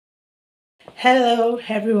Hello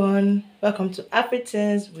everyone, welcome to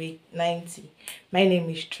Afritunes week 90. My name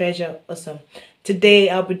is Treasure Awesome. Today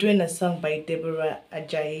I'll be doing a song by Deborah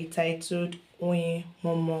Ajayi titled Oyin,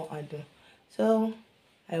 MoMo, Adun. So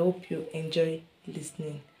I hope you enjoy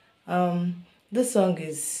listening. This song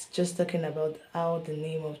is just talking about how the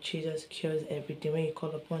name of Jesus cures everything. When you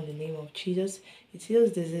call upon the name of Jesus, it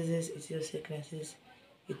heals diseases, it heals sicknesses,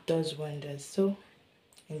 it does wonders. So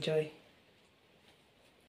enjoy.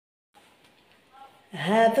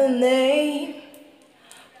 At the name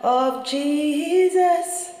of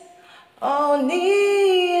Jesus, all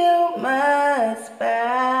knee must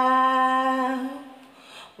bow.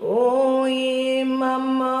 Oyin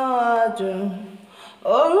mama dùn,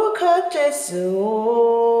 orúkọ Jésù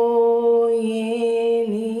oyin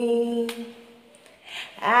ni.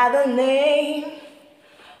 At the name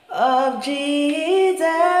of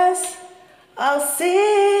Jesus, all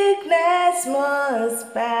sickness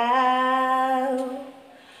must bow.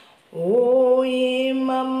 Oyin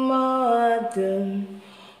mama dùn,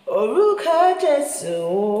 orúkọ Jésù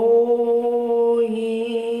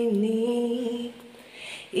oyin ni.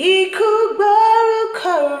 Ikú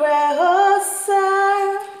gbórúkọ rẹ̀ ó sá,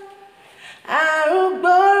 àrùn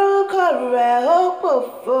gbórúkọ rẹ̀ ó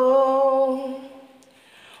pòfo.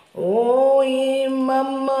 Oyin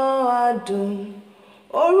mama dùn,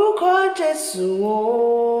 orúkọ Jésù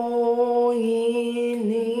oyin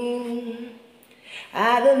ni.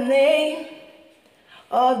 At the name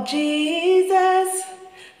of Jesus,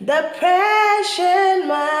 depression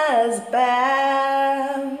must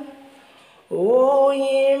bow.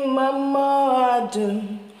 Oyin mama dùn,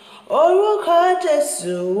 orúkọ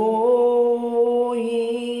Jésù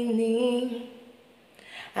oyin ni.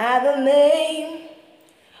 At the name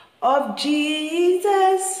of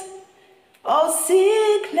Jesus, all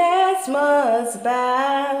sickness must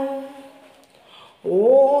bow.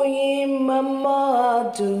 Oyin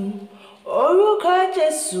mama dùn, orúkọ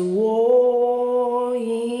Jésù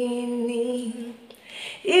oyin ni.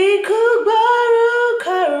 Ikú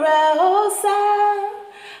gbórúkọ rẹ̀ ó sá,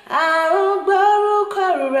 àrùn gbórúkọ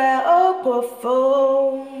rẹ̀ ó pòfo.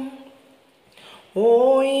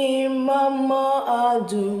 Oyin mama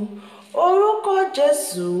dùn, orúkọ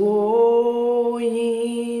Jésù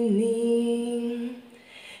oyin ni.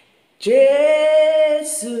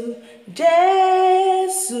 Jésù,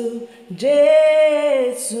 Jésù,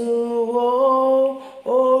 Jésù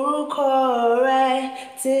orúkọ rẹ̀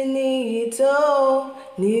ti níyì tó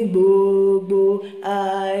ní gbogbo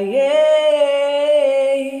ayé.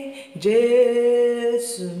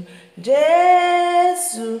 Jésù,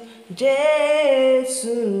 Jésù,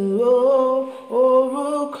 Jésù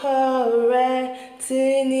orúkọ rẹ̀ ti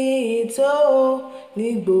níyì tó ní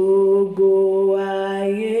gbogbo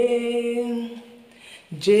ayé.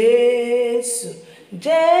 Jésù,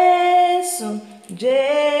 Jésù,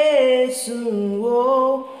 Jésù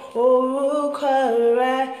orúkọ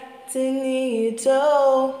rẹ̀ ti níyì tó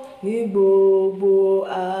ní gbogbo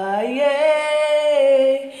ayé.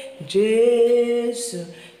 Jésù,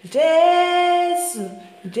 Jésù,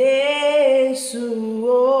 Jésù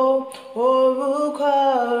orúkọ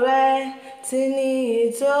rẹ̀ ti níyì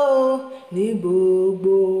tó ní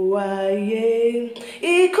gbogbo ayé.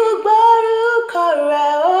 Ikú gbórúkọ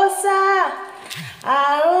rẹ̀ ó sá,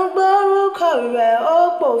 àrùn gbórúkọ rẹ̀ ó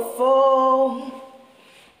pòfo.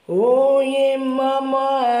 Oyin mama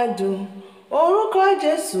dùn, orúkọ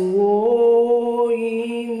Jésù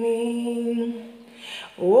oyin ni.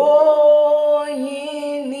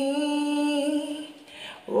 Oyin ni,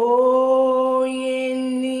 oyin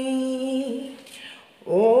ni.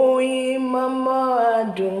 Oyin mama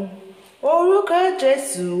dùn, orúkọ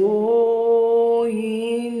Jésù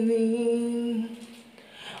oyin ni.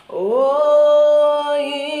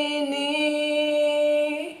 Oyin ni,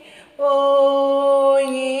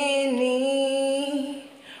 oyin ni.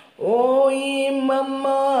 Oyin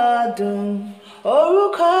mama dùn,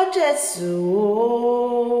 orúkọ Jésù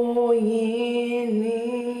oyin